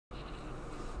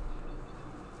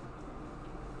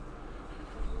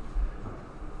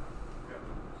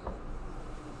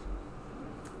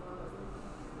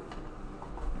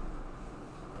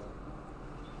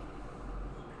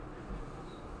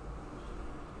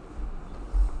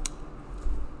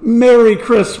Merry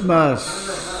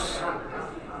Christmas.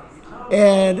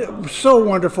 And so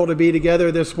wonderful to be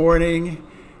together this morning.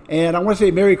 And I want to say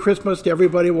Merry Christmas to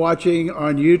everybody watching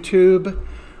on YouTube.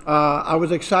 I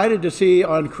was excited to see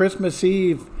on Christmas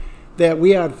Eve that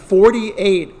we had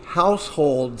 48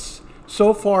 households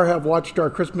so far have watched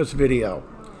our Christmas video.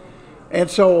 And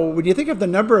so when you think of the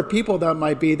number of people that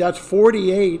might be, that's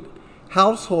 48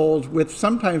 households with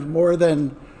sometimes more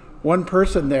than one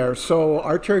person there. So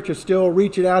our church is still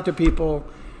reaching out to people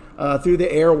through the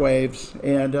airwaves,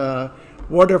 and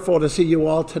wonderful to see you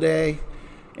all today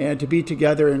and to be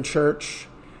together in church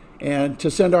and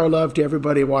to send our love to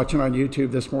everybody watching on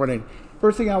YouTube this morning.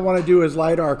 First thing I want to do is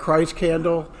light our Christ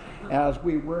candle as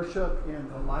we worship in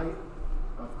the light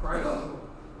of Christ.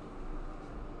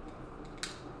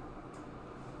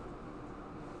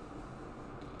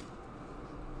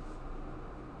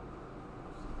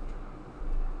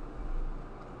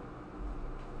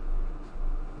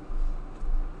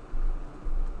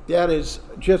 That is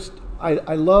just, I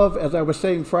love, as I was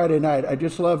saying Friday night, I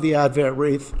just love the Advent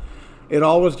wreath. It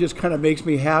always just kind of makes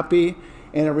me happy,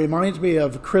 and it reminds me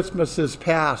of Christmases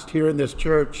past here in this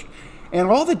church and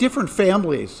all the different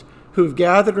families who've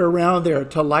gathered around there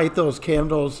to light those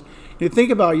candles. You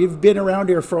think about it, you've been around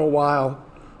here for a while,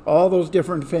 all those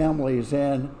different families,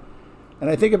 and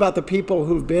I think about the people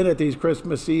who've been at these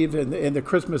Christmas Eve and in the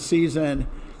Christmas season,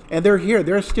 and they're here,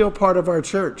 they're still part of our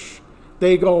church.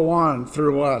 They go on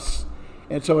through us.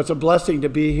 And so it's a blessing to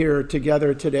be here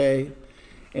together today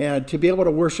and to be able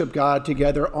to worship God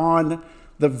together on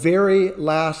the very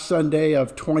last Sunday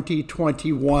of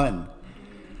 2021.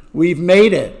 We've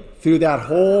made it through that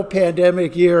whole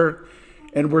pandemic year,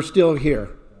 and we're still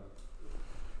here.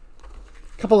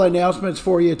 A couple of announcements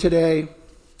for you today.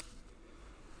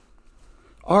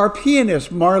 Our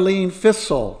pianist, Marlene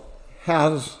Fissel,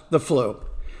 has the flu.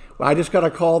 I just got a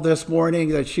call this morning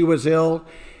that she was ill,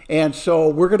 and so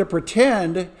we're going to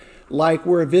pretend like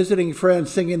we're visiting friends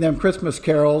singing them Christmas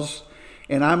carols,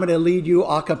 and I'm going to lead you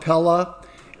a cappella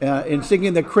in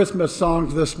singing the Christmas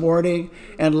songs this morning,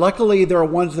 and luckily there are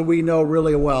ones that we know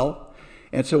really well,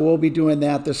 and so we'll be doing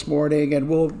that this morning, and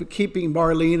we'll be keeping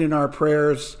Marlene in our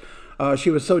prayers.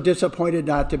 She was so disappointed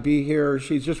not to be here.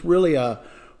 She's just really a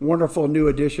wonderful new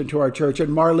addition to our church, and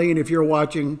Marlene, if you're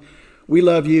watching, we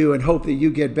love you and hope that you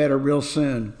get better real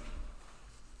soon.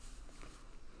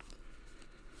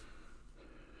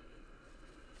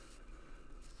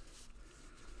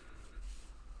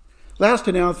 Last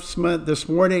announcement this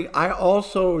morning, I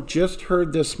also just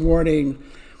heard this morning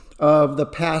of the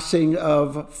passing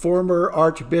of former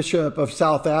Archbishop of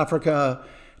South Africa,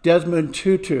 Desmond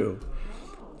Tutu.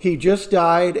 He just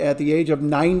died at the age of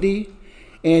 90,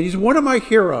 and he's one of my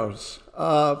heroes.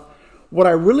 What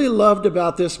I really loved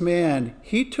about this man,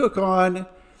 he took on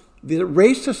the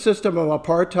racist system of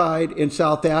apartheid in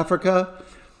South Africa,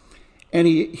 and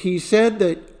he said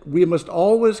that we must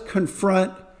always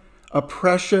confront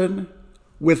oppression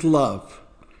with love.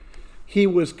 He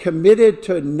was committed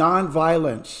to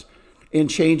nonviolence in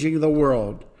changing the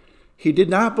world. He did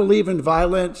not believe in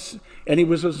violence, and he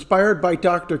was inspired by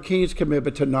Dr. King's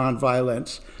commitment to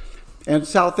nonviolence. And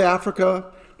South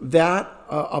Africa, that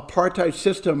apartheid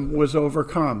system was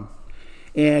overcome.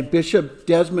 And Bishop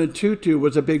Desmond Tutu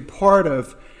was a big part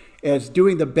of as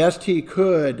doing the best he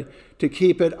could to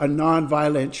keep it a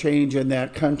nonviolent change in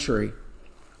that country.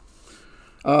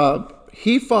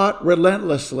 He fought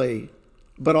relentlessly,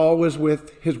 but always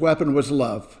with his weapon was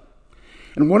love.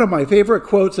 And one of my favorite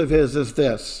quotes of his is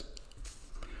this: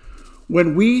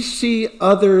 "When we see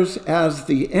others as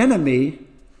the enemy,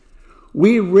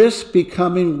 we risk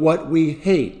becoming what we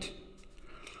hate.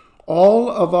 All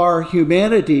of our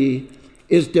humanity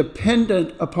is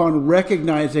dependent upon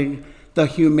recognizing the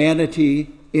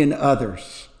humanity in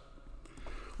others."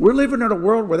 We're living in a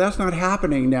world where that's not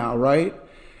happening now, right?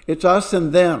 It's us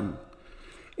and them.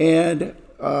 And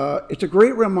it's a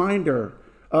great reminder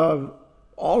of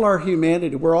all our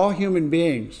humanity. We're all human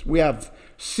beings. We have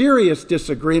serious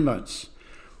disagreements.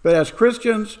 But as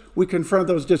Christians, we confront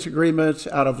those disagreements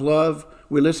out of love.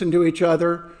 We listen to each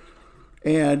other.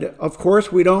 And of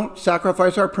course, we don't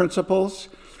sacrifice our principles,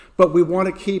 but we want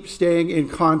to keep staying in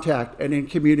contact and in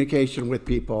communication with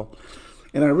people.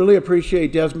 And I really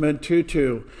appreciate Desmond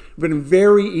Tutu. It's been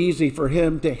very easy for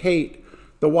him to hate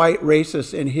the white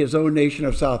racists in his own nation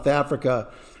of South Africa,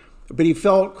 but he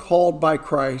felt called by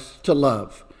Christ to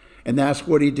love, and that's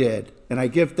what he did. And I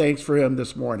give thanks for him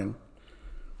this morning.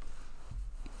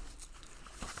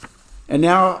 And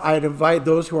now I'd invite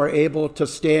those who are able to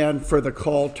stand for the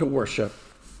call to worship.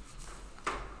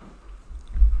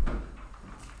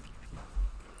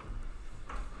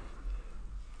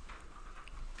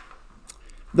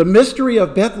 The mystery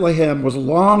of Bethlehem was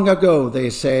long ago,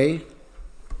 they say.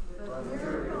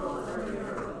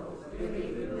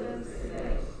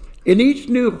 In each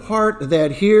new heart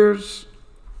that hears,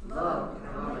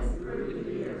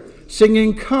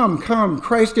 singing, "Come, come,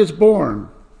 Christ is born."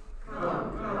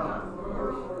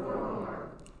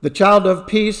 The child of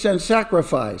peace and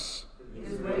sacrifice.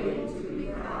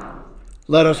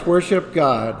 Let us worship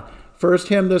God. First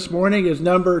hymn this morning is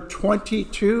number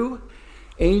 22,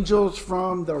 Angels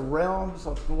from the Realms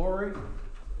of Glory.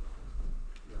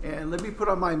 And let me put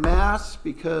on my mask,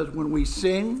 because when we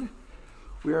sing,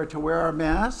 we are to wear our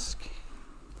mask.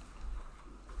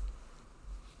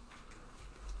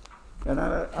 And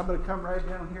I'm going to come right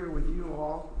down here with you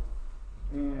all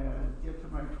and get to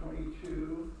my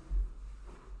 22.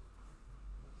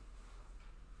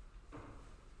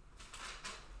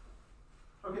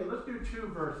 Okay, let's do 2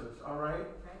 verses, all right? Okay.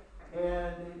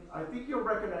 And I think you'll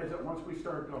recognize it once we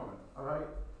start going, all right?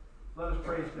 Let us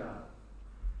praise God.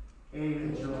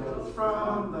 Angels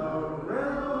from the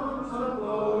realms of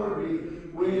glory,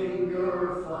 wing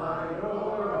your flight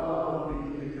o'er all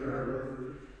the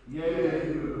earth.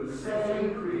 Yea, who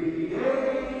sang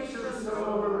creation's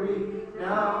story,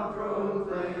 now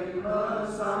proclaim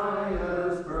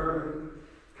Messiah's birth.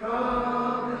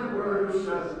 Come and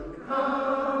worship,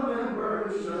 come and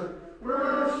worship,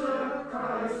 worship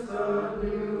Christ the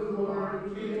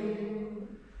newborn King.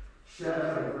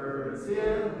 Shepherds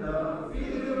in the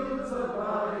fields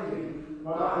abiding,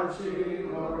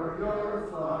 watching o'er your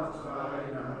flocks by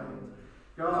night.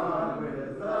 God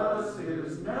with us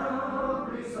is now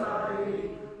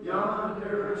residing,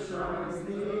 yonder shines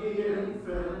the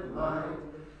infant light.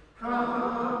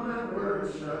 Come and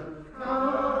worship,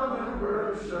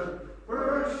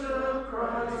 worship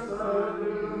Christ the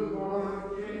newborn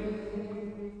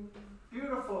King.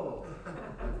 Beautiful.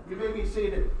 You may be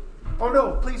seated. Oh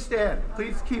no, please stand.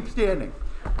 Please keep standing.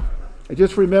 I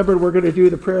just remembered we're going to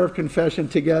do the prayer of confession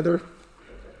together.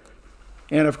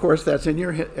 And of course, that's in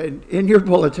your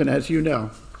bulletin, as you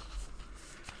know.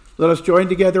 Let us join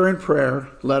together in prayer.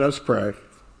 Let us pray.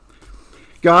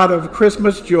 God of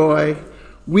Christmas joy,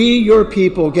 we, your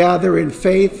people, gather in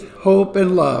faith, hope,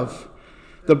 and love.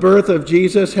 The birth of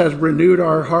Jesus has renewed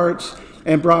our hearts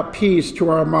and brought peace to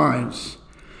our minds.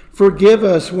 Forgive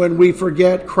us when we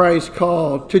forget Christ's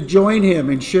call to join him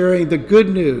in sharing the good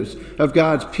news of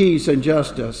God's peace and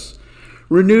justice.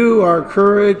 Renew our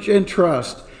courage and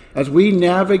trust as we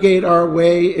navigate our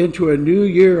way into a new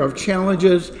year of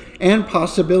challenges and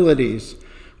possibilities.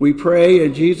 We pray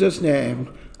in Jesus' name,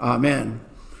 amen.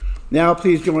 Now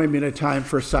please join me in a time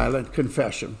for silent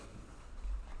confession.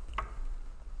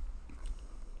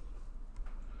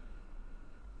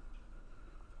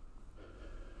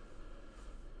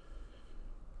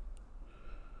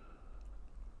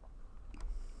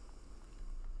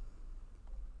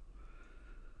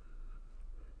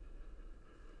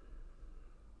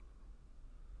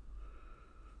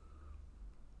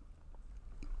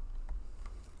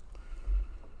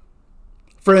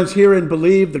 Friends, hear and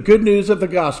believe the good news of the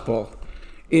gospel.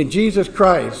 In Jesus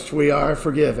Christ, we are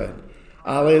forgiven.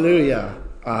 Alleluia.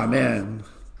 Amen.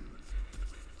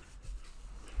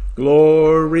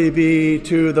 Glory be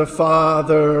to the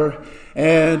Father,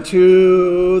 and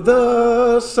to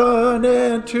the Son,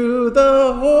 and to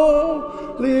the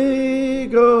Holy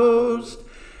Ghost,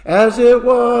 as it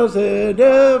was and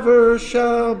ever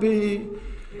shall be,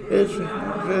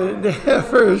 and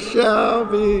ever shall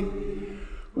be,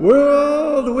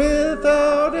 world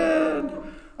without end.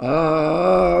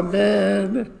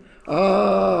 Amen.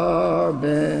 Amen.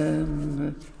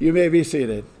 You may be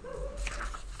seated.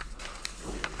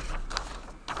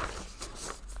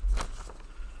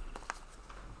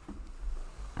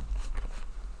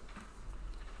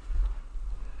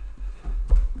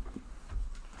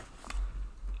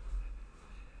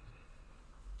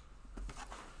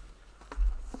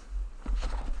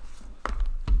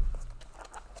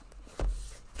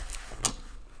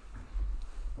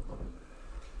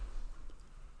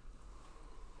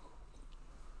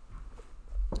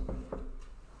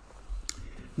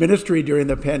 Ministry during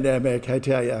the pandemic, I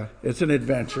tell you, it's an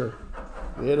adventure.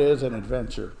 It is an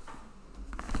adventure.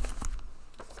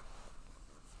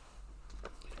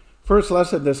 First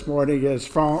lesson this morning is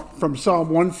from Psalm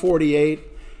 148,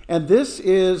 and this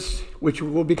is, which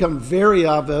will become very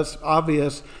obvious,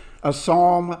 a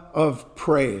psalm of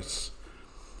praise.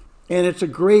 And it's a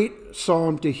great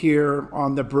psalm to hear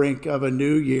on the brink of a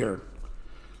new year.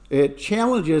 It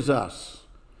challenges us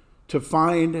to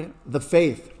find the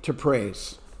faith to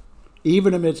praise,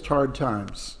 even amidst hard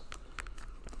times.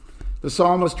 The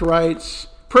psalmist writes,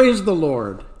 "Praise the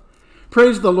Lord.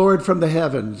 Praise the Lord from the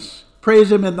heavens.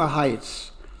 Praise him in the heights.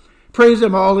 Praise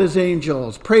him, all his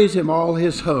angels. Praise him, all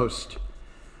his host.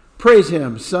 Praise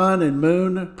him, sun and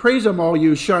moon. Praise him, all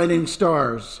you shining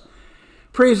stars.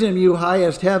 Praise him, you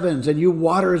highest heavens, and you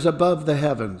waters above the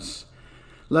heavens.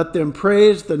 Let them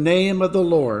praise the name of the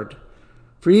Lord.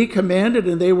 For he commanded,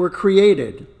 and they were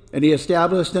created, and he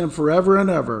established them forever and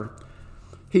ever.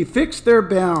 He fixed their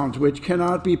bounds, which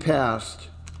cannot be passed.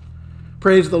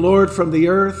 Praise the Lord from the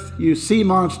earth, you sea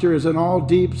monsters and all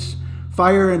deeps,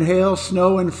 fire and hail,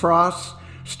 snow and frost,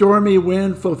 stormy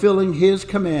wind fulfilling his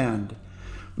command.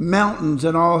 Mountains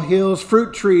and all hills,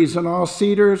 fruit trees and all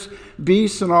cedars,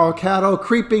 beasts and all cattle,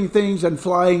 creeping things and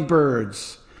flying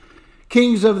birds.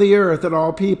 Kings of the earth and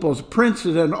all peoples,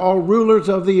 princes and all rulers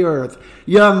of the earth,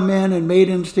 young men and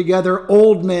maidens together,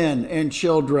 old men and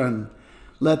children.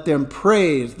 Let them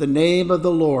praise the name of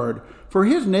the Lord, for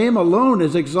his name alone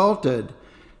is exalted.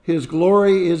 His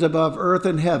glory is above earth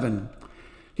and heaven.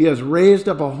 He has raised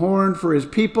up a horn for his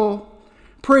people,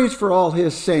 praise for all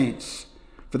his saints,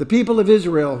 for the people of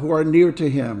Israel who are near to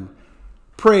him.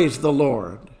 Praise the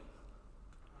Lord.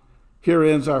 Here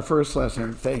ends our first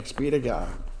lesson. Thanks be to God.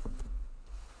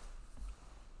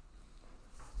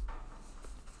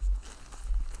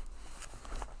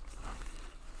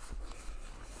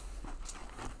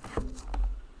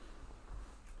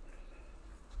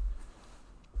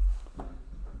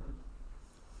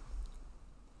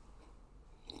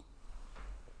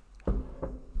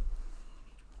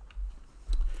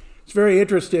 It's very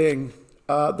interesting.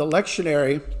 The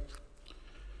lectionary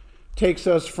takes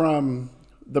us from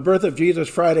the birth of Jesus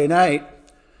Friday night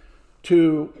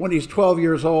to when he's 12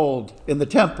 years old in the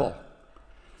temple.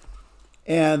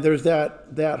 And there's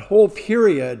that whole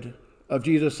period of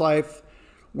Jesus' life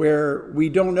where we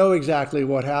don't know exactly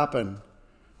what happened.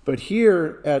 But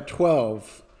here at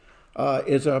 12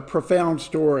 is a profound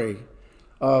story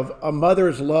of a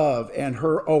mother's love and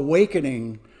her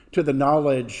awakening to the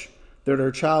knowledge that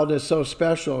her child is so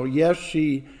special. Yes,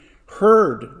 she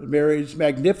heard Mary's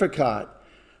Magnificat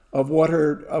of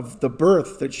the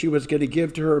birth that she was going to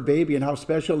give to her baby and how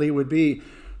special he would be,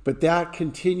 but that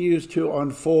continues to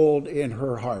unfold in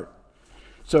her heart.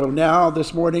 So now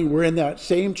this morning we're in that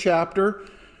same chapter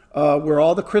where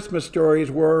all the Christmas stories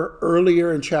were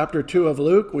earlier in chapter 2 of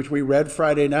Luke, which we read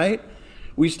Friday night.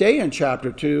 We stay in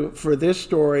chapter 2 for this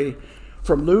story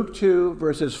from Luke 2,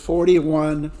 verses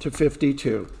 41 to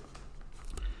 52.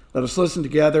 Let us listen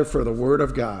together for the word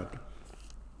of God.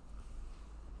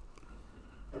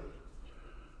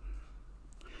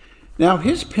 Now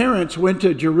his parents went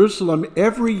to Jerusalem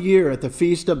every year at the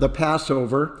feast of the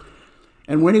Passover,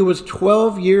 and when he was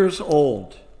 12 years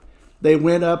old, they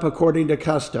went up according to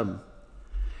custom.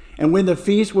 And when the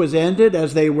feast was ended,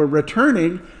 as they were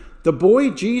returning, the boy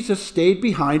Jesus stayed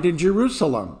behind in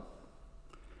Jerusalem.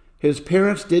 His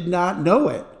parents did not know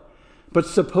it, but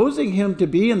supposing him to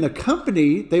be in the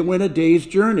company, they went a day's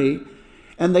journey,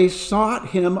 and they sought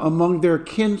him among their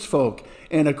kinsfolk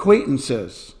and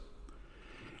acquaintances.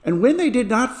 And when they did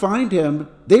not find him,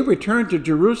 they returned to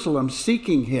Jerusalem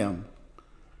seeking him.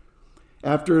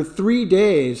 After 3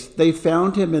 days, they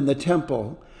found him in the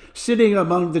temple, sitting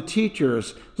among the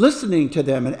teachers, listening to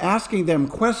them and asking them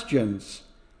questions.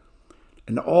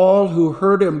 And all who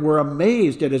heard him were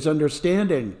amazed at his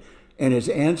understanding and his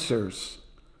answers.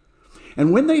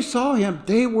 And when they saw him,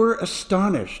 they were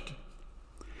astonished.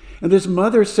 And his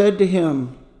mother said to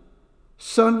him,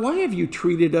 "Son, why have you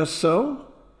treated us so?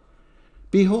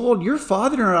 Behold, your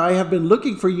father and I have been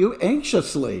looking for you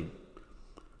anxiously."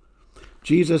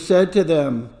 Jesus said to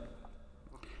them,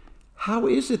 "How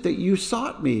is it that you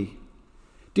sought me?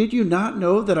 Did you not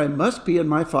know that I must be in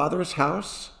my Father's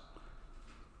house?"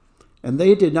 And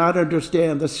they did not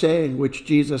understand the saying which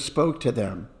Jesus spoke to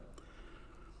them.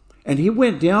 And he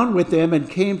went down with them and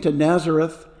came to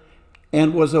Nazareth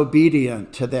and was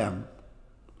obedient to them.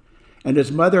 And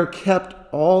his mother kept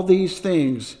all these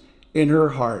things in her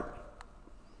heart.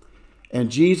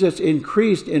 And Jesus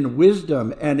increased in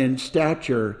wisdom and in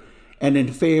stature and in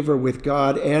favor with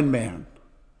God and man.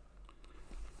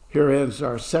 Here ends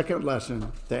our second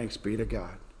lesson. Thanks be to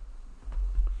God.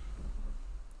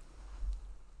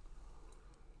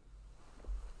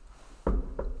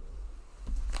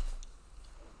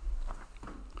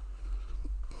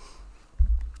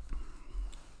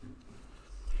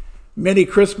 Many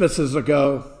Christmases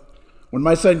ago, when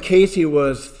my son Casey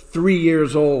was 3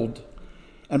 years old,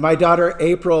 and my daughter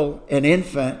April, an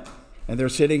infant, and they're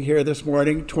sitting here this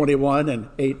morning, 21 and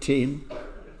 18.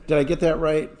 Did I get that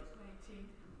right? 19.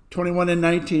 21 and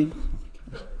 19.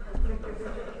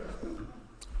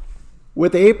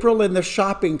 With April in the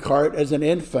shopping cart as an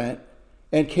infant,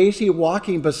 and Casey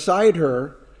walking beside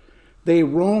her, They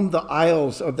roamed the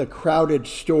aisles of the crowded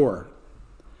store.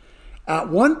 At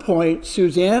one point,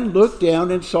 Suzanne looked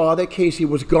down and saw that Casey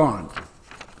was gone.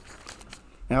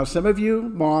 Now, some of you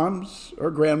moms or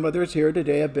grandmothers here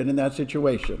today have been in that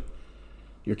situation.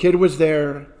 Your kid was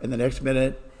there, and the next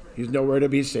minute, he's nowhere to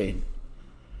be seen.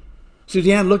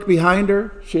 Suzanne looked behind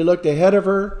her. She looked ahead of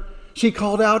her. She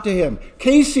called out to him,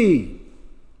 "Casey!"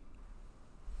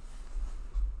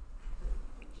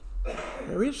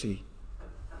 Where is he?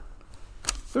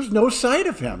 There's no sight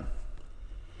of him.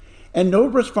 And no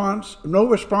response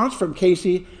from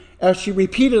Casey as she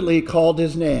repeatedly called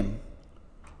his name.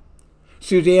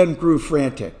 Suzanne grew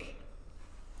frantic.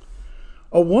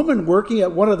 A woman working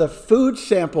at one of the food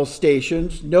sample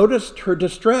stations noticed her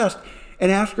distress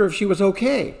and asked her if she was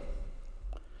okay.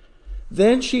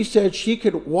 Then she said she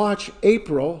could watch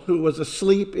April, who was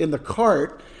asleep in the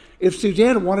cart, if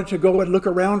Suzanne wanted to go and look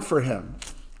around for him.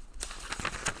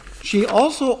 She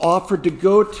also offered to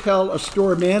go tell a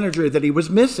store manager that he was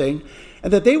missing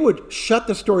and that they would shut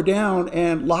the store down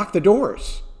and lock the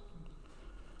doors.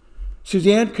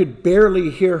 Suzanne could barely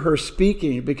hear her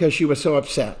speaking because she was so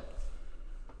upset.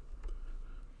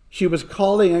 She was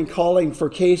calling and calling for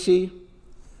Casey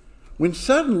when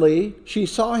suddenly she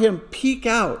saw him peek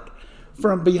out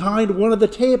from behind one of the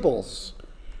tables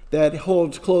that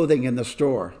holds clothing in the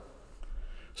store.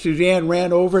 Suzanne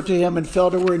ran over to him and fell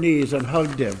to her knees and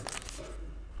hugged him.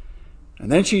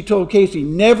 And then she told Casey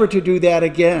never to do that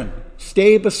again.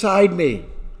 Stay beside me.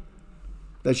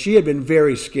 That she had been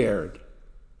very scared.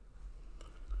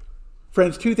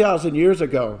 Friends, 2,000 years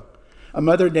ago, a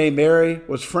mother named Mary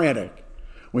was frantic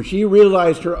when she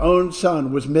realized her own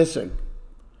son was missing.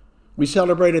 We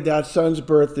celebrated that son's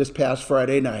birth this past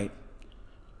Friday night.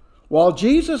 While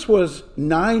Jesus was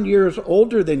 9 years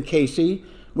older than Casey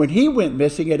when he went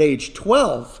missing at age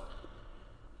 12,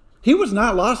 he was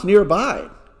not lost nearby.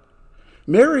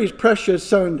 Mary's precious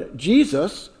son,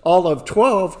 Jesus, all of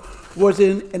 12, was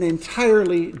in an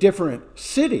entirely different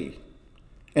city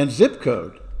and zip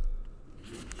code.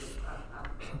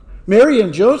 Mary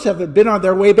and Joseph had been on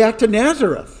their way back to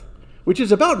Nazareth, which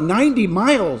is about 90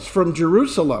 miles from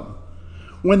Jerusalem,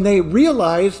 when they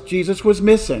realized Jesus was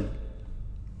missing.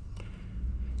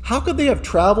 How could they have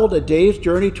traveled a day's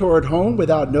journey toward home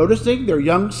without noticing their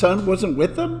young son wasn't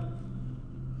with them?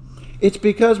 It's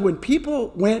because when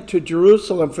people went to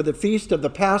Jerusalem for the feast of the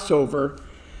Passover,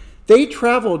 they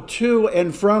traveled to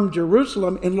and from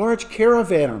Jerusalem in large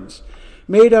caravans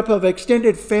made up of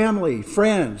extended family,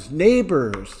 friends,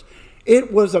 neighbors.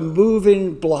 It was a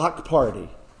moving block party.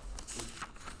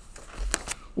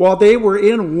 While they were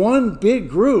in one big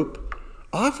group,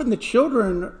 often the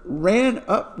children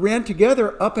ran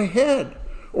together up ahead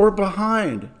or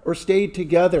behind or stayed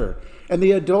together. And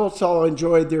the adults all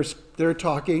enjoyed their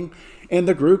talking, and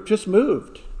the group just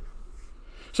moved.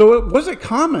 So it was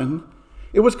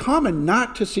common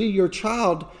not to see your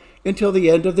child until the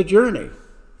end of the journey.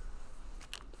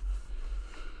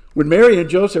 When Mary and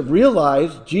Joseph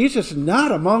realized Jesus is not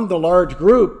among the large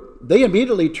group, they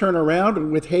immediately turn around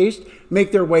and with haste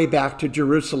make their way back to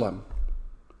Jerusalem.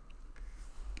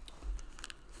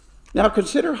 Now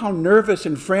consider how nervous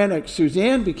and frantic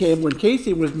Suzanne became when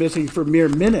Casey was missing for mere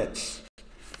minutes.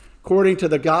 According to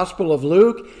the Gospel of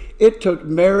Luke, it took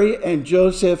Mary and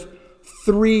Joseph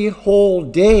 3 whole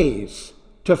days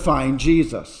to find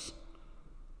Jesus.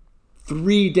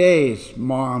 3 days,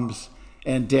 moms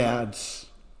and dads.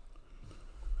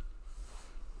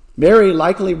 Mary,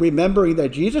 likely remembering that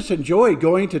Jesus enjoyed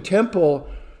going to temple,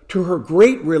 to her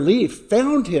great relief,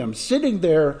 found him sitting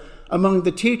there among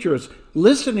the teachers,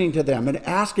 listening to them and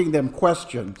asking them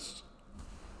questions.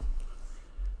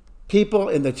 People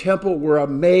in the temple were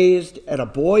amazed at a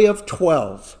boy of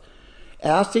 12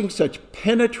 asking such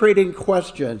penetrating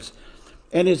questions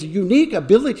and his unique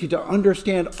ability to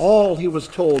understand all he was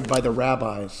told by the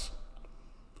rabbis.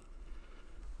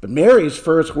 But Mary's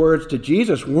first words to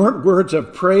Jesus weren't words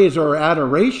of praise or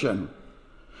adoration.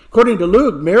 According to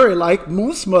Luke, Mary, like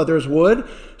most mothers would,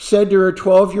 said to her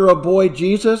 12-year-old boy,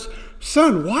 Jesus,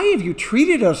 "Son, why have you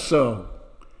treated us so?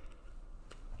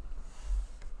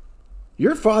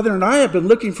 Your father and I have been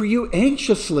looking for you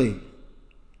anxiously."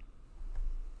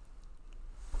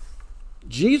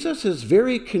 Jesus is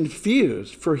very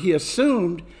confused, for he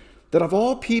assumed that of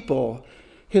all people,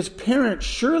 his parents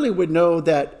surely would know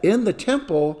that in the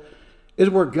temple is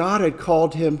where God had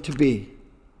called him to be.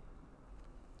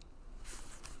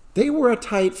 They were a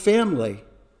tight family,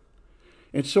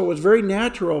 and so it was very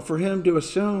natural for him to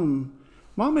assume,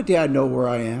 Mom and Dad know where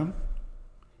I am.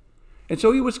 And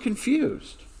so he was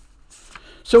confused.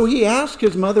 So he asked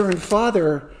his mother and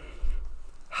father,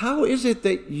 "How is it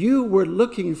that you were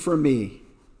looking for me?"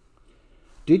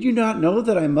 Did you not know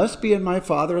that I must be in my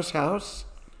Father's house?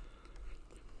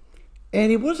 And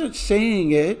he wasn't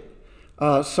saying it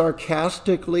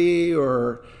sarcastically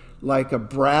or like a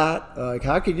brat, like,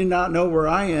 how could you not know where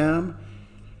I am?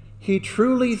 He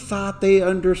truly thought they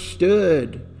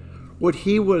understood what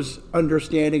he was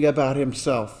understanding about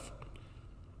himself.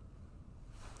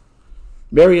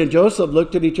 Mary and Joseph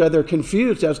looked at each other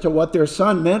confused as to what their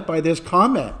son meant by this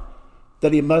comment,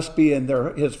 that he must be in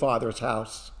his Father's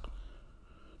house.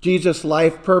 Jesus'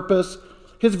 life purpose,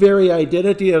 his very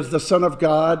identity as the Son of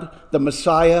God, the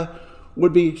Messiah,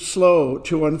 would be slow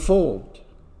to unfold.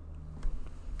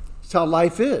 It's how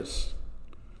life is.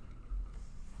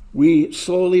 We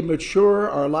slowly mature,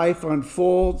 our life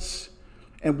unfolds,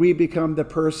 and we become the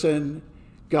person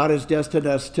God has destined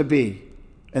us to be.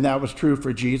 And that was true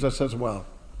for Jesus as well.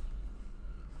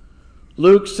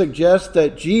 Luke suggests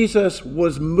that Jesus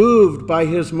was moved by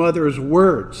his mother's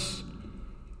words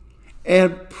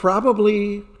and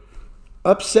probably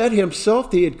upset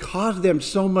himself that he had caused them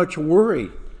so much worry.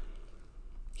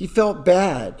 He felt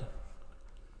bad.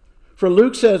 For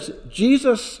Luke says,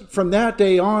 Jesus from that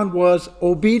day on was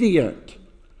obedient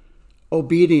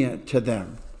to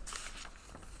them.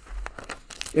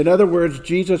 In other words,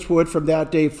 Jesus would from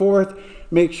that day forth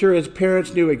make sure his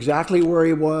parents knew exactly where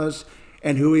he was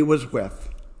and who he was with.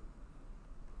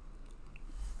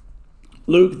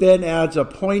 Luke then adds a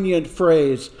poignant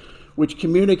phrase which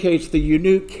communicates the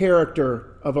unique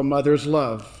character of a mother's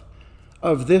love,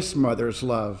 of this mother's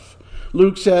love.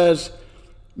 Luke says,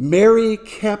 Mary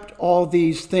kept all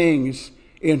these things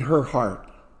in her heart.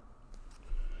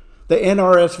 The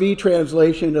NRSV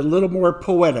translation is a little more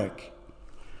poetic.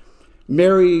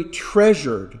 Mary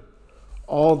treasured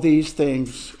all these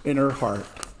things in her heart,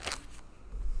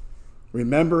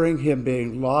 remembering him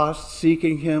being lost,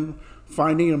 seeking him,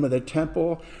 finding him in the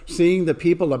temple, seeing the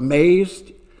people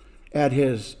amazed at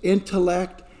his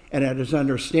intellect and at his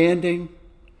understanding,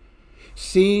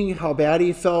 seeing how bad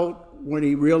he felt when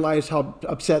he realized how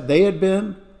upset they had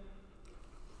been,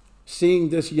 seeing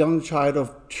this young child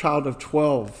of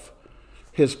 12,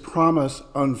 his promise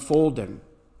unfolding.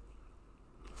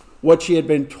 What she had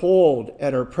been told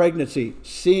at her pregnancy,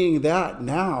 seeing that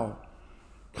now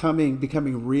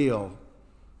becoming real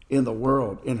in the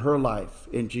world, in her life,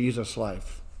 in Jesus'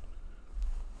 life.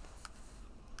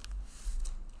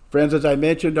 Friends, as I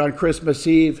mentioned on Christmas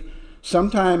Eve,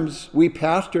 sometimes we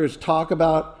pastors talk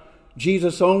about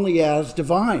Jesus only as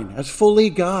divine, as fully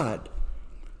God.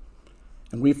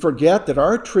 And we forget that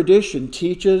our tradition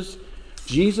teaches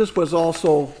Jesus was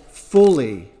also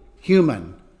fully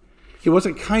human. He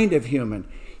wasn't kind of human.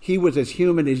 He was as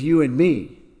human as you and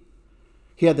me.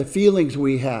 He had the feelings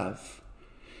we have.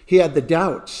 He had the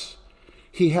doubts.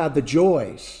 He had the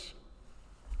joys.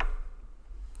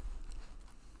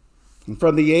 And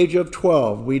from the age of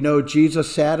 12, we know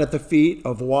Jesus sat at the feet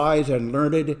of wise and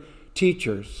learned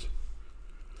teachers.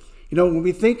 You know, when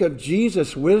we think of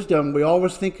Jesus' wisdom, we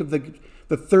always think of the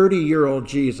 30-year-old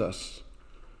Jesus.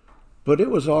 But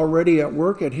it was already at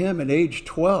work at him at age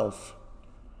 12.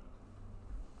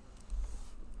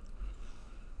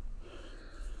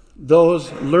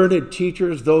 Those learned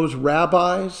teachers, those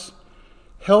rabbis,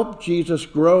 helped Jesus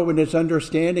grow in his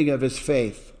understanding of his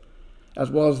faith,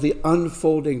 as well as the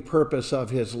unfolding purpose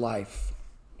of his life.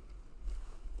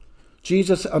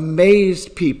 Jesus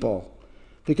amazed people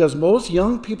because most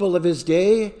young people of his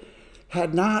day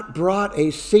had not brought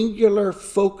a singular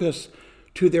focus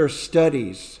to their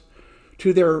studies,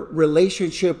 to their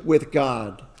relationship with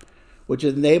God, which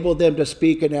enabled them to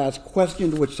speak and ask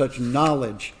questions with such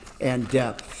knowledge and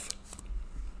depth.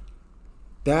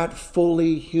 That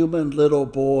fully human little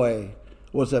boy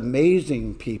was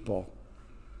amazing people.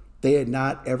 They had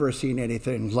not ever seen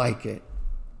anything like it.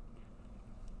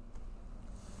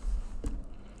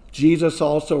 Jesus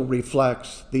also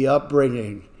reflects the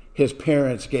upbringing his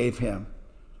parents gave him.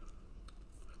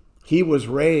 He was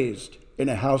raised in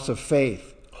a house of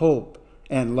faith, hope,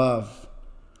 and love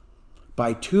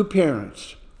by two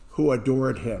parents who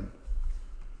adored him.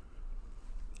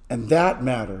 And that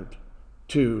mattered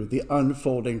to the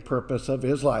unfolding purpose of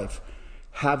his life,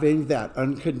 having that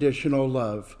unconditional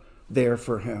love there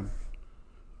for him.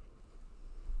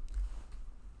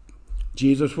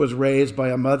 Jesus was raised by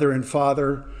a mother and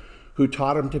father who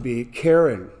taught him to be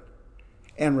caring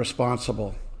and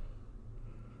responsible.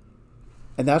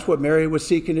 And that's what Mary was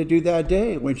seeking to do that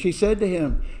day when she said to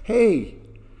him, "Hey,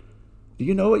 do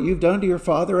you know what you've done to your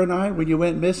father and I when you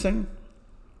went missing?"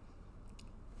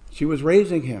 She was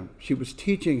raising him. She was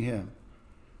teaching him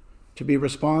to be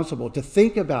responsible, to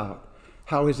think about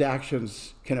how his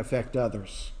actions can affect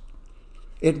others.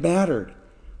 It mattered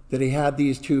that he had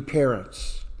these two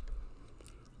parents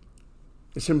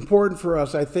It's important for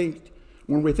us, I think,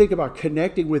 when we think about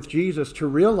connecting with Jesus, to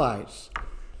realize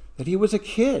that he was a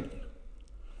kid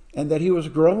and that he was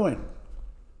growing.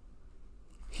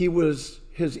 His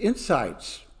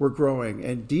insights were growing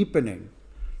and deepening,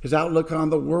 his outlook on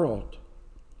the world.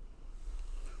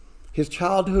 His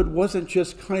childhood wasn't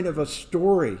just kind of a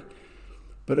story,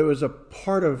 but it was a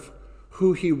part of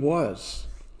who he was.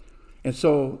 And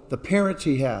so the parents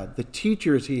he had, the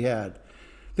teachers he had,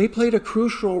 they played a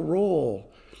crucial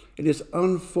role in his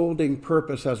unfolding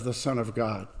purpose as the Son of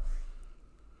God.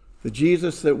 The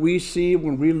Jesus that we see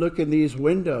when we look in these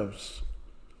windows,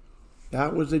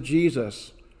 that was a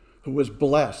Jesus who was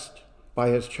blessed by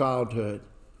his childhood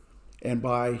and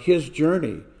by his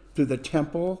journey through the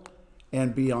temple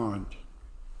and beyond.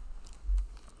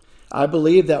 I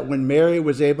believe that when Mary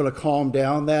was able to calm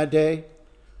down that day,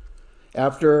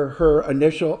 after her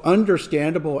initial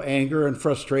understandable anger and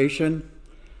frustration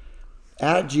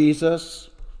at Jesus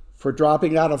for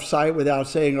dropping out of sight without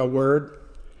saying a word,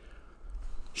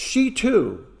 she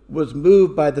too was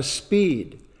moved by the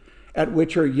speed at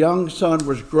which her young son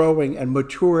was growing and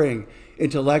maturing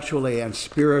intellectually and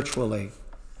spiritually.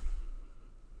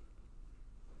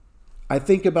 I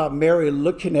think about Mary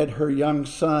looking at her young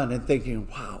son and thinking,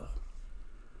 wow,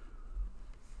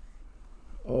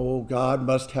 oh, God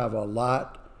must have a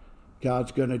lot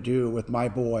God's going to do with my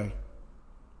boy.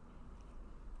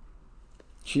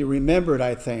 She remembered,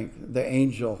 I think, the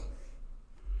angel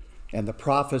and the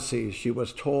prophecies she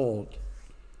was told.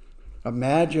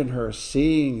 Imagine her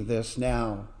seeing this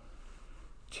now,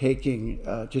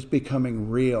 just becoming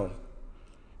real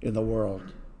in the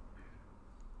world.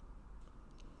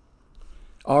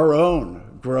 Our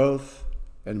own growth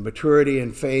and maturity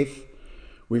in faith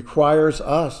requires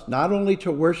us not only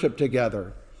to worship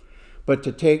together, but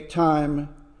to take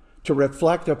time to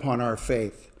reflect upon our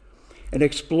faith and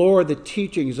explore the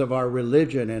teachings of our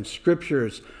religion and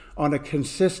scriptures on a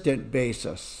consistent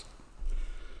basis.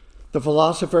 The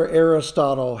philosopher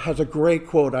Aristotle has a great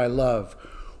quote I love.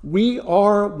 We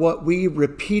are what we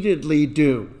repeatedly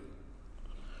do.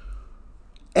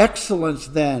 Excellence,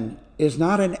 then, is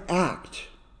not an act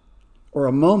or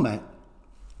a moment,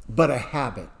 but a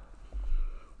habit.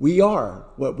 We are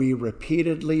what we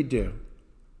repeatedly do.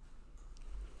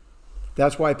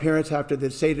 That's why parents have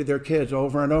to say to their kids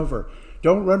over and over,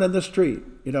 don't run in the street,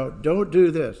 don't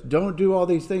do this, don't do all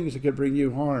these things that could bring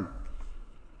you harm.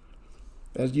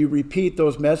 As you repeat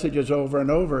those messages over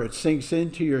and over, it sinks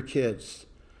into your kids.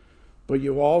 But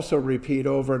you also repeat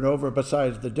over and over,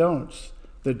 besides the don'ts,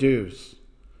 the do's,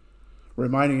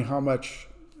 reminding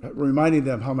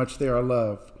them how much they are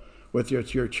loved, whether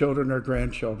it's your children or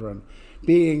grandchildren,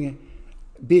 being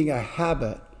a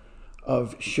habit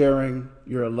of sharing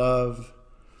your love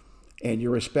and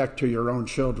your respect to your own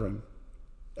children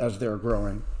as they're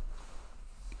growing.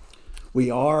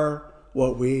 We are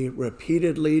what we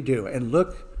repeatedly do. And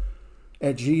look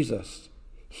at Jesus.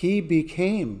 He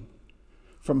became,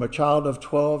 from a child of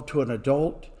 12 to an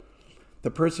adult,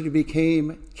 the person he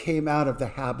became came out of the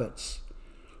habits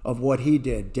of what he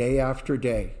did day after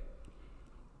day.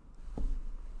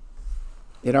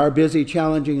 In our busy,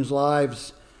 challenging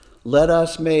lives, let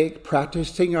us make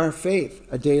practicing our faith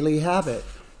a daily habit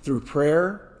through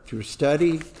prayer, through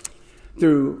study,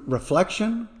 through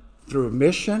reflection, through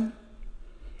mission,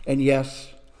 and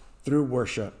yes, through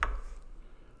worship.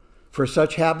 For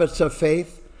such habits of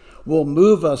faith will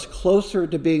move us closer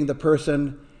to being the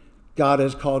person God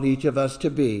has called each of us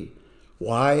to be: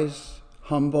 wise,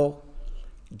 humble,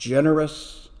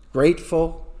 generous,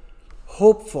 grateful,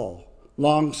 hopeful,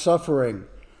 long-suffering,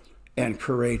 and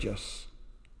courageous.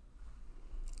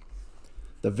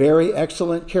 The very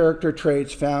excellent character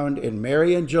traits found in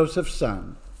Mary and Joseph's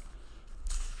son,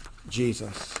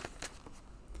 Jesus.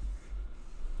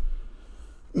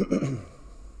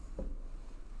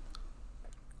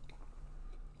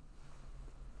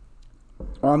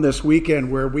 On this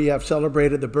weekend where we have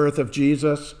celebrated the birth of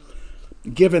Jesus,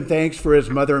 given thanks for his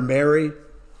mother Mary,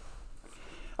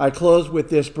 I close with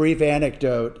this brief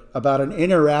anecdote about an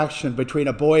interaction between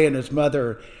a boy and his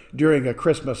mother during a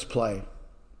Christmas play.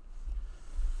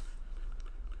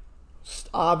 It's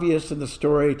obvious in the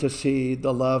story to see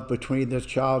the love between this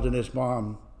child and his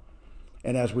mom,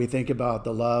 and as we think about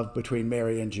the love between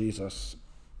Mary and Jesus.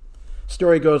 The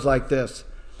story goes like this.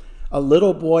 A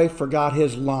little boy forgot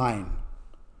his line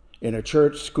in a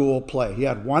church school play. He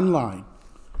had one line.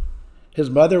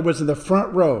 His mother was in the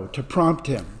front row to prompt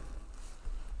him.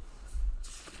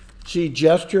 She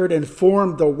gestured and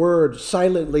formed the word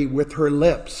silently with her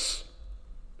lips.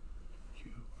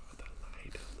 You are the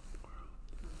light of the world.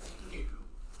 You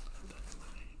are the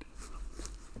light.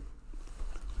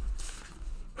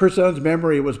 her son's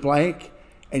memory was blank,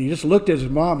 and he just looked at his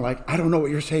mom like, I don't know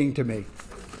what you're saying to me.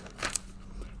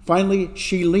 Finally,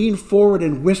 she leaned forward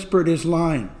and whispered his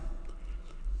line,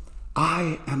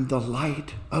 I am the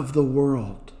light of the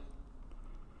world.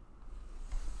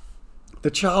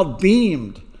 The child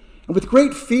beamed, and with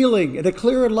great feeling, in a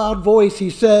clear and loud voice, he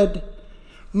said,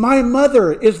 my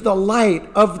mother is the light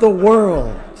of the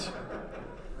world.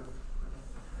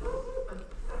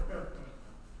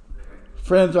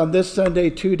 Friends, on this Sunday,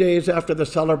 2 days after the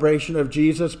celebration of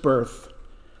Jesus' birth,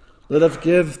 let us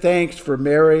give thanks for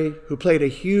Mary, who played a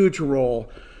huge role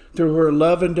through her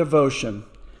love and devotion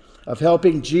of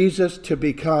helping Jesus to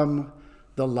become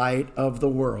the light of the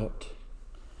world.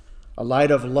 A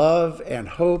light of love and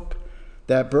hope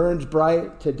that burns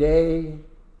bright today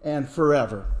and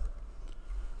forever.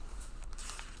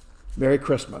 Merry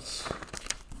Christmas.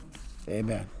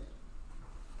 Amen.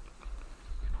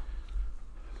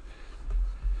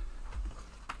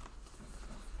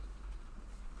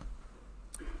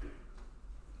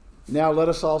 Now let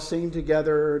us all sing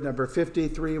together number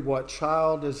 53, What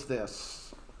Child Is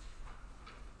This?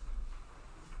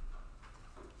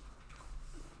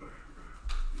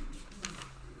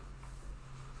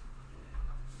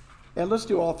 And let's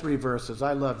do all three verses.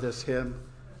 I love this hymn.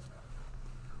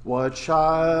 What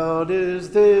child is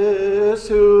this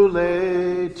who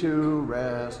lay to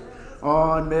rest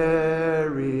on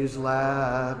Mary's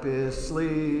lap is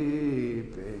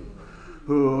sleeping,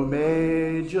 whom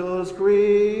angels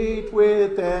greet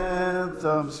with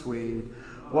anthems sweet,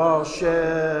 while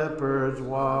shepherds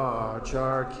watch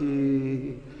are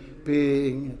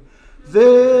keeping?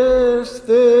 This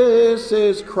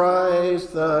is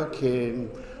Christ the King,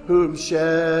 whom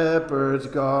shepherds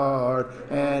guard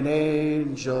and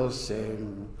angels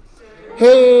sing.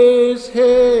 Haste,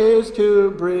 haste to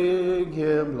bring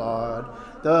him laud,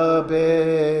 the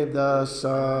babe, the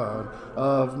Son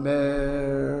of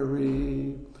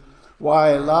Mary.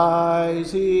 Why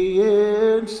lies he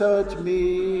in such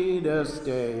mean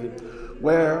estate,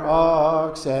 where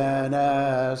ox and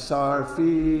ass are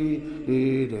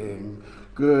feeding?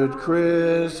 Good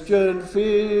Christian,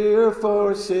 fear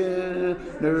for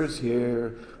sinners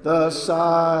here, the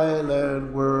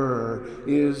silent word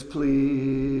is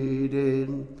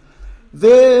pleading.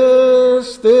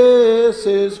 This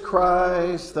is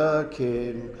Christ the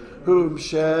King, whom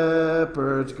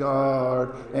shepherds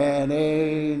guard and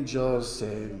angels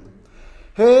sing.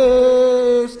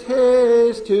 Haste,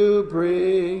 haste to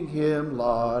bring him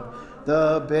laud,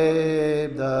 the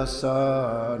babe, the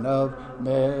Son of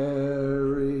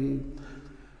Mary.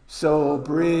 So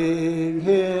bring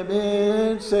him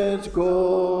incense,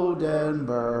 gold, and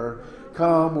myrrh,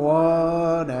 come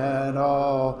one and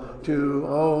all to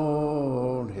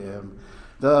own him.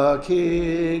 The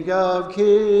King of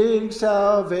kings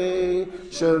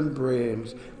salvation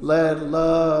brings, let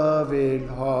loving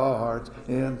hearts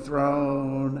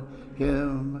enthrone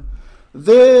him.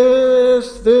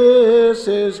 This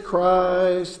is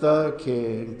Christ the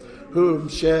King, whom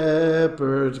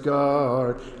shepherds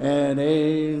guard and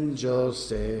angels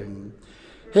sing.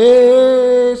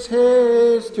 Haste,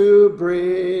 haste to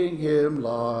bring him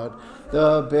laud,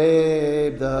 the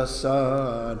babe, the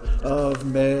Son of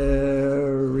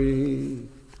Mary.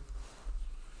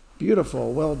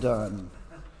 Beautiful, well done.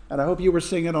 And I hope you were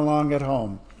singing along at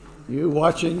home, you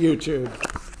watching YouTube.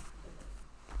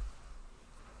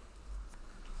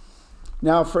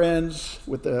 Now, friends,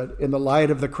 in the light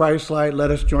of the Christ light,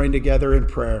 let us join together in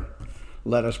prayer.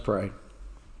 Let us pray.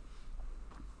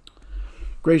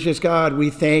 Gracious God,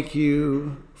 we thank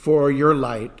you for your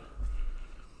light,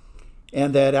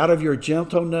 and that out of your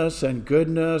gentleness and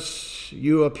goodness,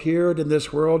 you appeared in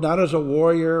this world not as a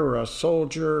warrior or a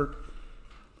soldier,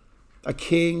 a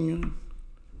king,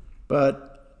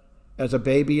 but as a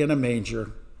baby in a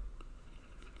manger.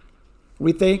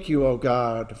 We thank you, O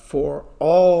God, for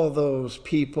all those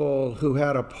people who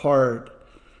had a part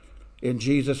in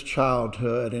Jesus'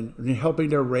 childhood and in helping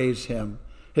to raise him,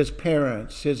 his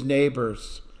parents, his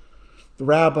neighbors, the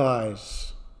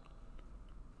rabbis,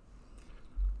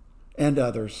 and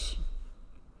others.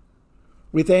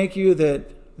 We thank you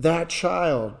that that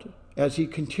child, as he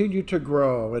continued to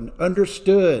grow and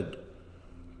understood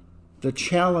the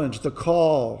challenge, the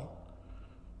call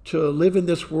to live in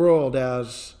this world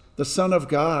as the Son of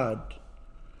God,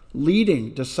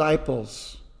 leading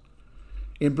disciples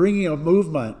in bringing a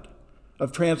movement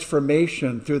of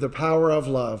transformation through the power of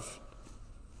love,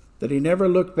 that he never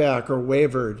looked back or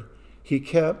wavered. He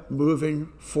kept moving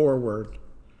forward.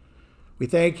 We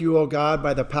thank you, O God,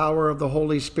 by the power of the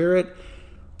Holy Spirit,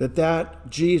 that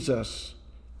Jesus,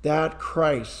 that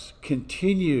Christ,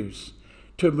 continues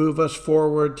to move us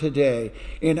forward today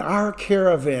in our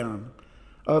caravan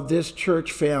of this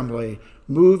church family,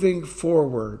 moving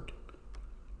forward.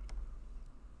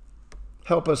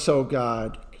 Help us, oh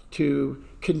God, to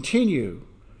continue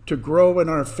to grow in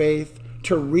our faith,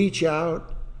 to reach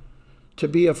out, to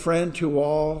be a friend to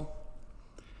all.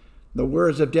 The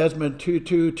words of Desmond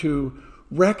Tutu, to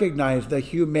recognize the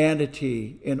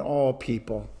humanity in all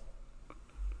people.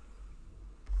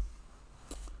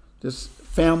 This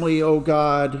family, oh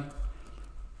God,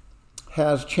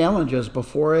 has challenges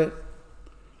before it.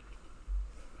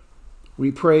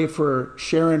 We pray for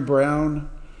Sharon Brown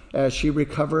as she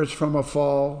recovers from a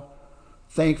fall,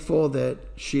 thankful that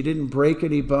she didn't break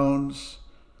any bones.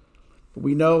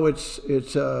 We know it's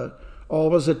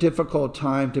always a difficult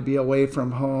time to be away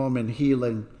from home and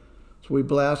healing. So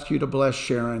we ask you to bless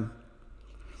Sharon.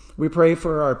 We pray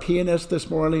for our pianist this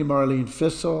morning, Marlene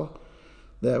Fissel,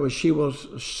 that she will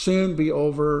soon be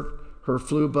over her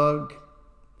flu bug.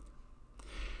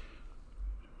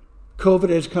 COVID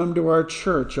has come to our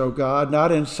church, oh God,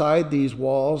 not inside these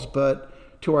walls, but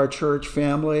to our church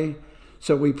family.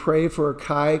 So we pray for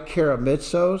Kai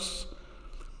Karamitsos,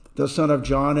 the son of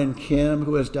John and Kim,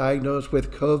 who was diagnosed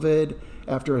with COVID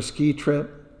after a ski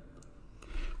trip.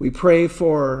 We pray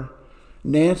for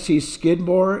Nancy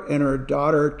Skidmore and her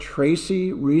daughter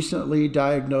Tracy, recently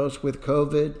diagnosed with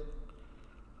COVID.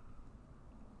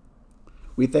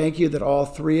 We thank you that all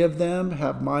three of them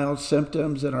have mild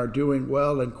symptoms and are doing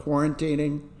well in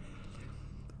quarantining.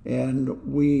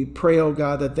 And we pray, oh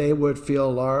God, that they would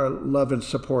feel our love and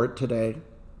support today.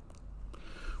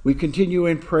 We continue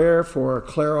in prayer for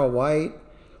Clara White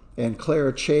and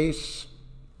Claire Chase.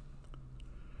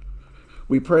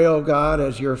 We pray, oh God,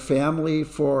 as your family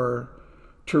for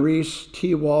Therese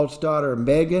T. Wald's daughter,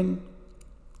 Megan.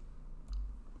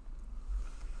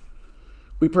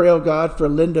 We pray, oh God, for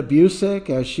Linda Busick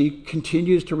as she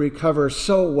continues to recover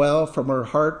so well from her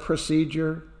heart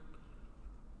procedure.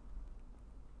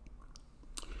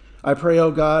 I pray,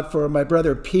 oh God, for my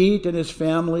brother Pete and his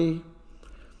family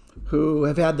who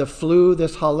have had the flu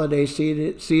this holiday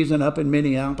season up in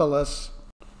Minneapolis.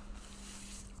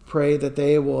 Pray that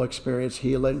they will experience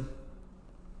healing.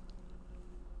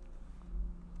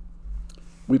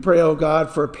 We pray, oh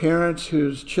God, for parents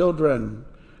whose children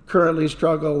currently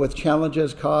struggle with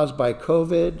challenges caused by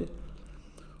COVID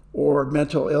or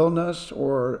mental illness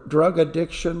or drug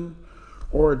addiction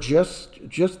or just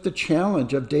the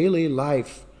challenge of daily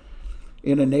life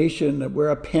in a nation where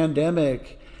a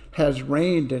pandemic has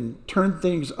reigned and turned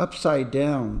things upside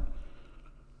down,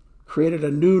 created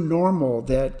a new normal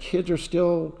that kids are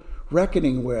still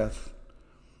reckoning with,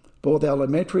 both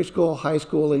elementary school, high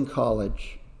school, and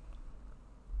college.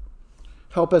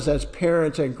 Help us as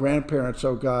parents and grandparents,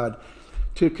 oh God,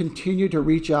 to continue to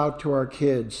reach out to our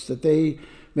kids, that they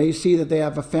may see that they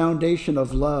have a foundation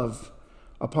of love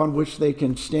upon which they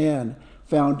can stand,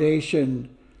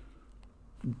 foundation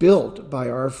built by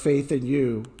our faith in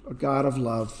you, a God of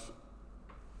love.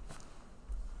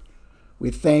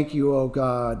 We thank you, O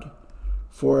God,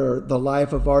 for the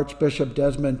life of Archbishop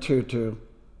Desmond Tutu.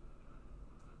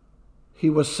 He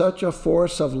was such a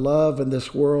force of love in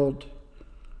this world.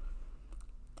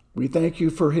 We thank you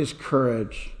for his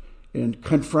courage in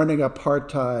confronting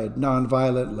apartheid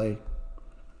nonviolently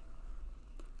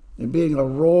and being a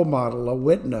role model, a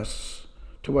witness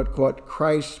to what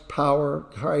Christ's power,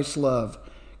 Christ's love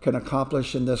can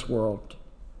accomplish in this world.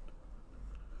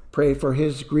 Pray for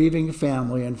his grieving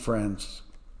family and friends.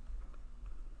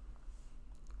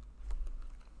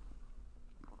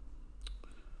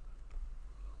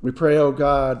 We pray, oh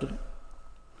God,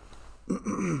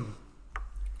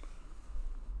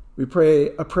 we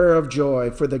pray a prayer of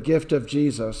joy for the gift of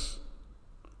Jesus,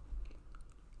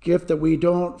 gift that we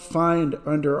don't find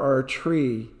under our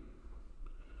tree,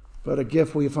 but a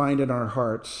gift we find in our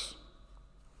hearts.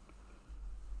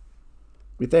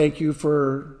 We thank you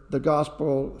for the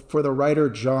gospel, for the writer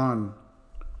John,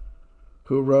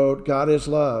 who wrote, God is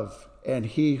love, and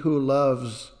he who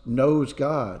loves knows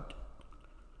God.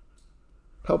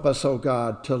 Help us, oh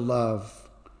God, to love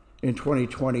in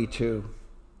 2022.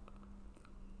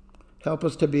 Help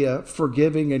us to be a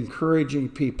forgiving, encouraging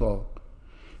people.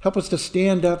 Help us to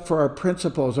stand up for our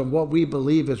principles and what we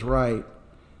believe is right,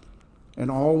 and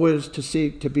always to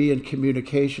seek to be in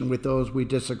communication with those we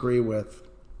disagree with.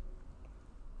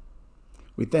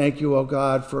 We thank you, O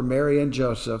God, for Mary and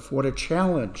Joseph. What a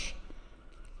challenge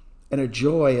and a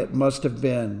joy it must have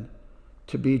been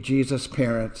to be Jesus'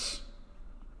 parents.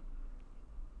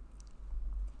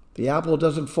 The apple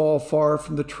doesn't fall far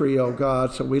from the tree, O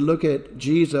God, so we look at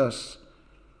Jesus.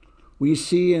 We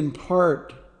see in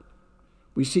part,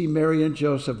 we see Mary and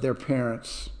Joseph, their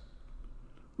parents.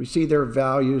 We see their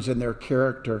values and their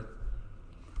character.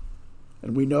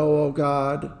 And we know, oh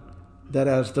God, that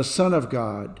as the Son of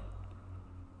God,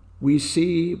 we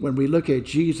see, when we look at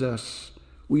Jesus,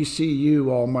 we see you,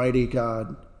 Almighty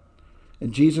God.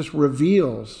 And Jesus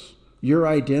reveals your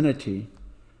identity,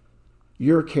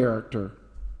 your character,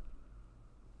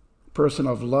 person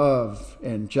of love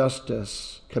and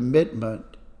justice,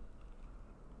 commitment,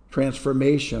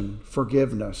 transformation,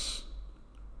 forgiveness.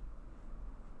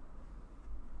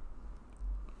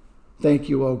 Thank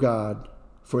you, O God,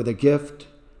 for the gift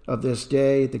of this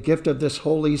day, the gift of this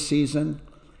holy season,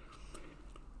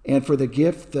 and for the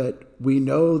gift that we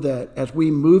know that as we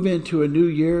move into a new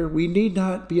year, we need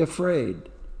not be afraid.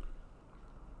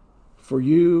 For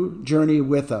you journey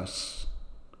with us.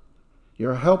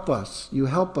 You help us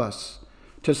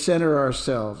to center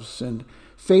ourselves and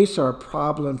face our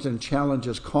problems and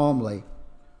challenges calmly,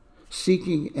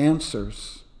 seeking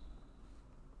answers.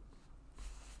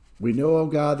 We know, O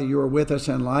God, that you are with us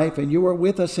in life and you are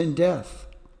with us in death,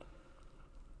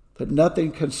 that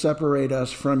nothing can separate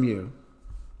us from you.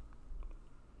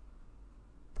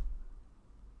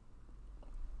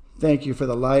 Thank you for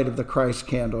the light of the Christ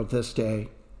candle this day.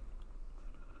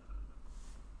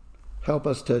 Help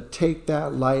us to take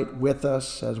that light with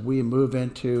us as we move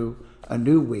into a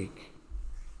new week.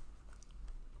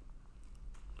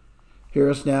 Hear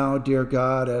us now, dear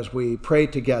God, as we pray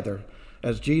together,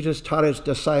 as Jesus taught his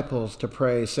disciples to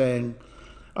pray, saying,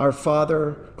 Our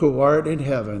Father, who art in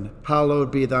heaven, hallowed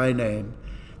be thy name.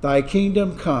 Thy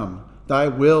kingdom come, thy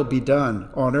will be done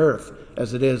on earth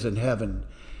as it is in heaven.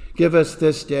 Give us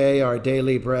this day our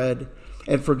daily bread,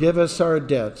 and forgive us our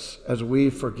debts as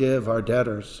we forgive our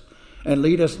debtors. And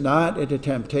lead us not into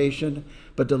temptation,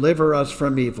 but deliver us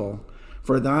from evil.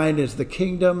 For thine is the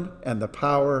kingdom and the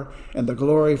power and the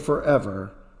glory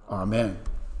forever. Amen.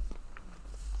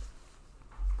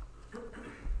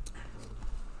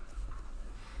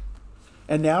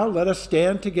 And now let us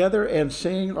stand together and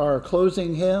sing our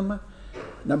closing hymn,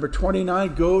 number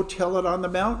 29, Go Tell It on the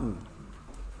Mountain.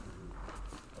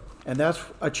 And that's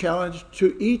a challenge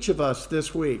to each of us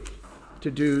this week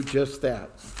to do just that.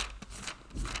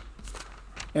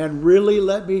 And really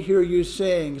let me hear you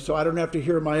sing so I don't have to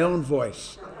hear my own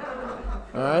voice.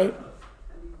 All right?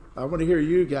 I want to hear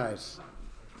you guys.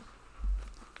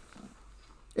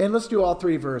 And let's do all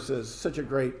three verses. Such a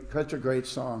great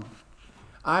song.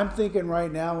 I'm thinking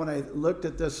right now when I looked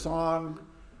at this song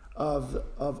of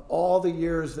all the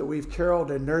years that we've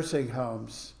caroled in nursing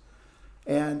homes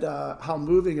and how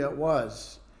moving it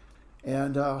was.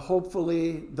 And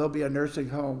hopefully there'll be a nursing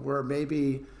home where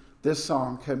maybe this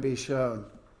song can be shown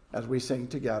as we sing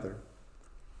together.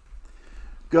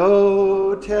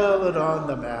 Go tell it on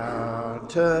the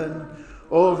mountain,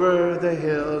 over the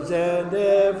hills and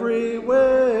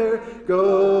everywhere.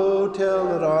 Go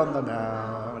tell it on the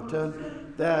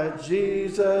mountain that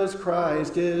Jesus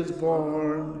Christ is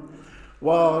born.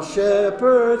 While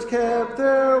shepherds kept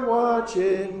their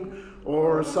watching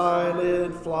o'er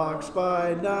silent flocks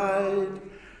by night,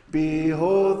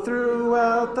 behold,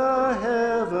 throughout the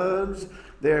heavens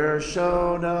there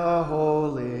shone a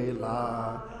holy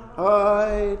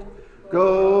light.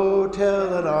 Go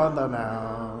tell it on the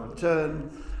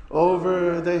mountain,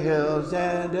 over the hills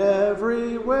and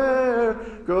everywhere.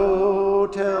 Go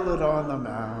tell it on the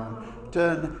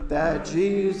mountain that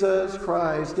Jesus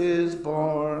Christ is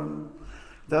born.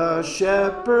 The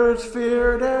shepherds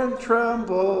feared and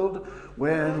trembled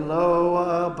when low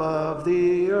above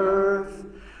the earth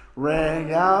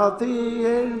rang out the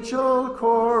angel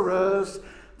chorus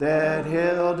that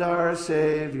hailed our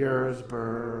Savior's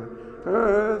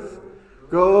birth.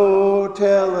 Go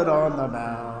tell it on the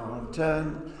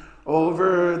mountain,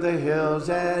 over the hills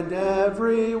and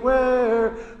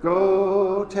everywhere.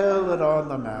 Go tell it on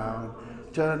the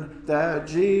mountain that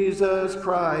Jesus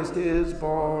Christ is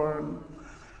born.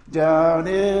 Down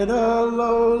in a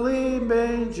lowly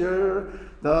manger,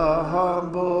 the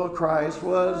humble Christ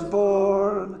was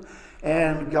born,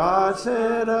 and God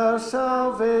sent us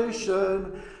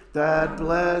salvation that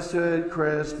blessed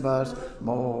Christmas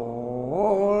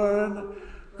morn.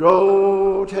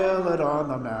 Go tell it on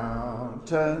the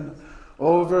mountain,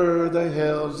 over the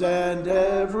hills and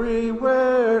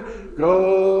everywhere.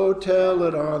 Go tell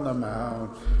it on the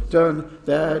mountain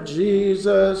that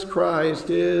Jesus Christ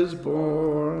is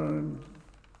born.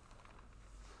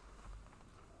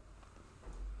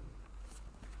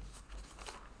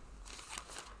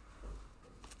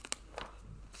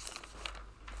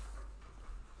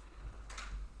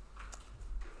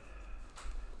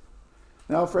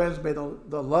 Now, friends, may the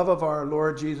love of our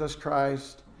Lord Jesus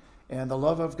Christ and the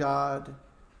love of God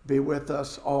be with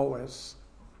us always.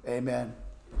 Amen.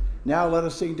 Now let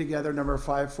us sing together number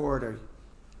 540.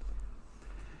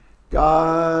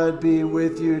 God be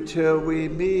with you till we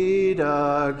meet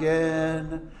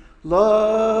again.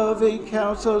 Loving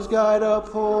counsels guide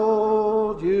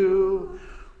uphold you.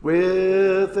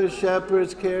 With the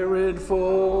shepherd's care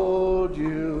enfold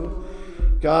you.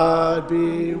 God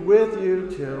be with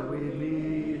you till we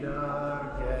meet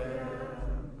again.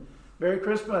 Merry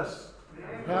Christmas.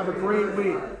 Have a great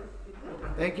week.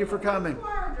 Thank you for coming.